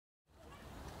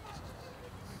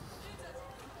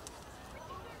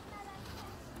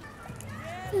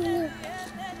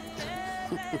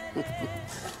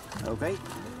Okay.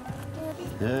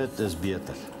 Dit is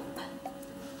beter.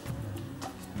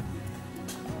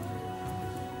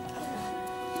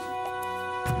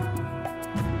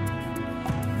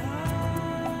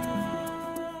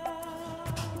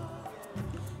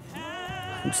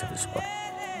 I'm so sorry.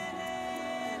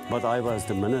 But I was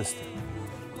the minister.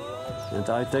 And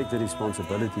I take the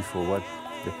responsibility for what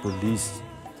the police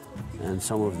and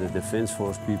some of the defense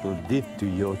force people did to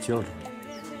your children.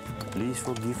 Please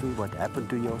forgive me what happened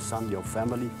to your son, your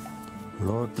family.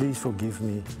 Lord, please forgive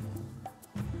me.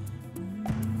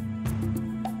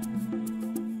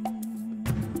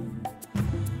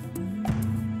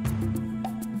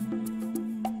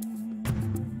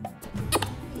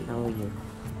 How are you?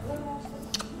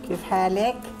 كيف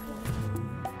حالك؟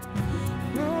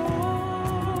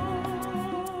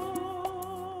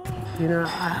 You know,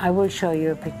 I will show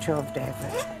you a picture of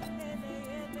David.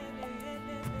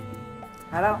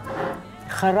 Hello.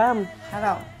 Haram.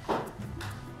 Hello.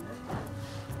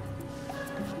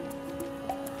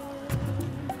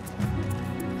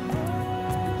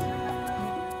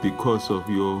 Because of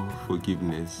your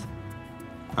forgiveness,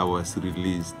 I was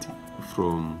released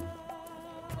from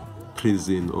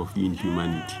prison of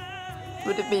inhumanity. It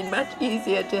would have been much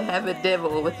easier to have a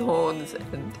devil with horns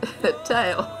and a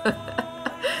tail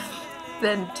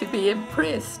than to be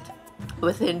impressed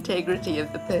with the integrity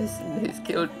of the person who's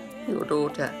killed your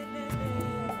daughter.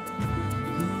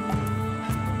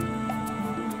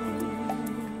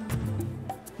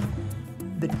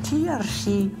 The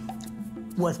TRC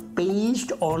was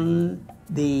based on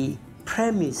the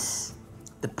premise,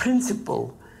 the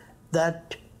principle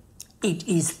that it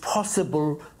is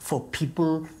possible for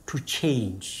people to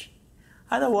change.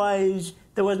 Otherwise,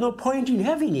 there was no point in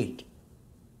having it.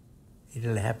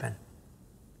 It'll happen.